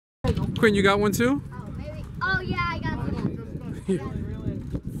Quinn, you got one too? Oh, maybe. Oh, yeah, I got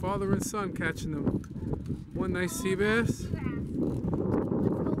one. Father and son catching them. One nice sea bass.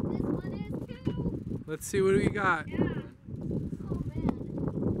 Let's see what we got. Yeah. Oh,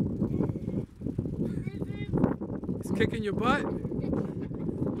 man. It's kicking your butt?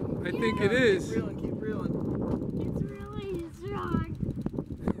 I think it is. Keep reeling, keep reeling. It's really strong.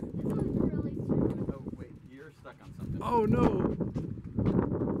 This one's really strong. Oh, wait, you're stuck on something. Oh no.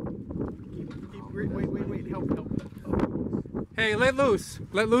 Wait, help. Hey, let loose.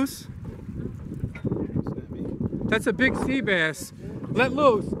 Let loose. That's a big sea bass. Let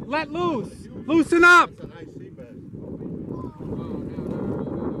loose. Let loose. Loosen up. That's a nice sea bass.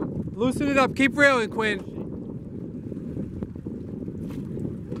 Loosen it up. Keep reeling, Quinn.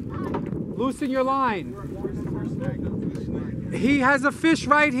 Loosen your line. He has a fish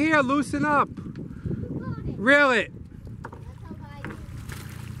right here. Loosen up. Reel it.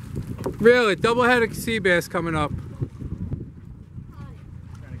 Reel it. Double-headed sea bass coming up.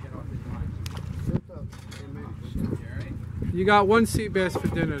 You got one sea bass for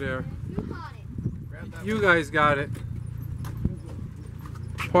dinner there. You guys got it.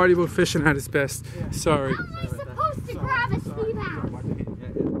 Party boat fishing at its best. Sorry. How am I supposed to grab a sea bass?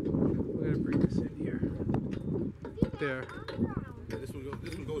 We're gonna bring this in here. There. Yeah, this one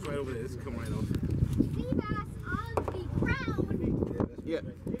goes right over there. This will come right off. Sea bass on the ground. Yeah.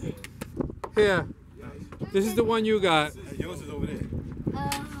 Here. This is the one you got. Yours is over there. Oh,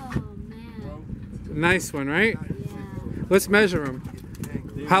 man. Nice one, right? Yeah. Let's measure him.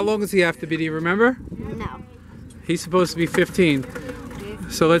 How long does he have to be? Do you remember? No. He's supposed to be 15.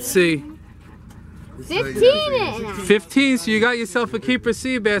 So let's see. 15. 15, so you got yourself a keeper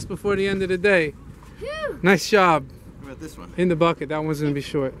sea bass before the end of the day. Phew. Nice job. What about this one? In the bucket. That one's going to be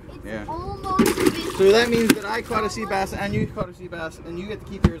short. Yeah. Almost 15. So that means that I caught a sea bass and you caught a sea bass and you get to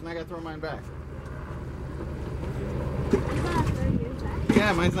keep yours and I got to throw mine back. I gotta throw yours back.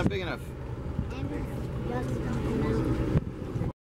 Yeah, mine's not big enough. And yours is